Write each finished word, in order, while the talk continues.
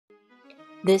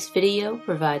This video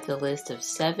provides a list of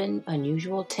 7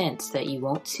 unusual tents that you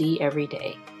won't see every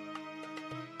day.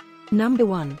 Number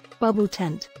 1. Bubble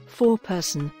tent,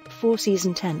 4-person,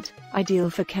 4-season tent, ideal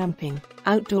for camping,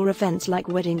 outdoor events like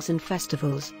weddings and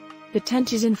festivals. The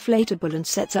tent is inflatable and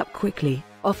sets up quickly,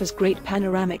 offers great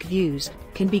panoramic views,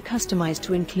 can be customized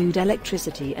to include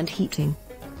electricity and heating.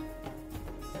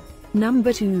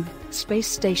 Number 2. Space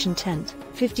station tent,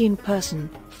 15-person,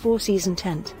 4-season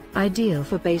tent, ideal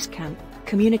for base camp,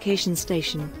 communication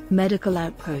station, medical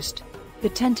outpost. The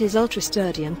tent is ultra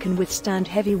sturdy and can withstand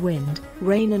heavy wind,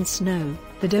 rain and snow.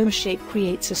 The dome shape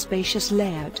creates a spacious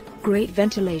layout, great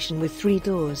ventilation with 3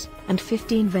 doors, and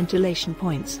 15 ventilation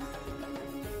points.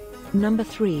 Number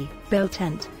 3. Bell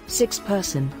tent,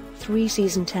 6-person,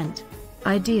 3-season tent.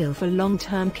 Ideal for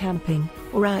long-term camping,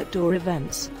 or outdoor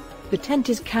events. The tent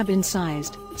is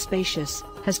cabin-sized, spacious,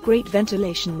 has great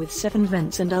ventilation with 7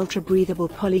 vents and ultra-breathable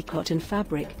polycotton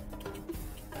fabric.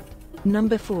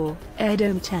 Number 4. Air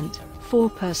dome tent,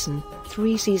 4-person,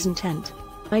 3-season tent.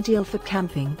 Ideal for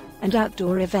camping, and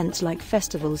outdoor events like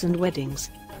festivals and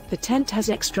weddings. The tent has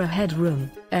extra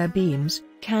headroom, air beams,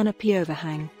 canopy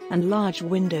overhang, and large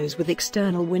windows with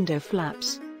external window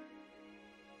flaps.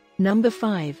 Number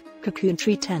 5. Cocoon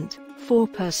tree tent,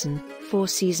 4-person,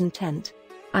 4-season tent.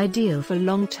 Ideal for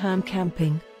long-term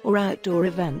camping, or outdoor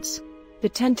events. The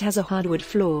tent has a hardwood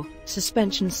floor,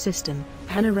 suspension system,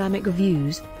 panoramic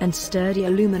views, and sturdy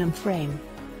aluminum frame.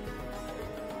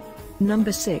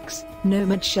 Number 6.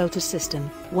 Nomad shelter system,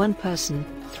 1-person,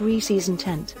 3-season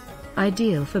tent.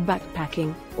 Ideal for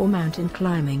backpacking, or mountain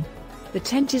climbing. The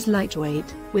tent is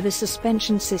lightweight, with a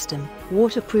suspension system,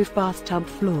 waterproof bathtub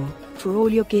floor, for all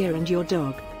your gear and your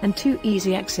dog, and 2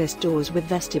 easy access doors with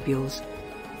vestibules.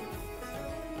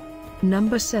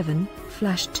 Number 7.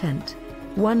 Flash tent,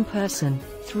 1-person,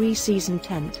 3-season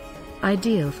tent.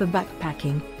 Ideal for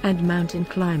backpacking and mountain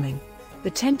climbing.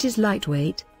 The tent is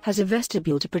lightweight, has a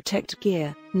vestibule to protect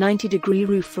gear, 90-degree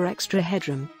roof for extra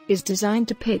headroom, is designed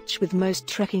to pitch with most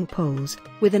trekking poles,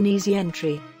 with an easy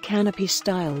entry,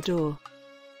 canopy-style door,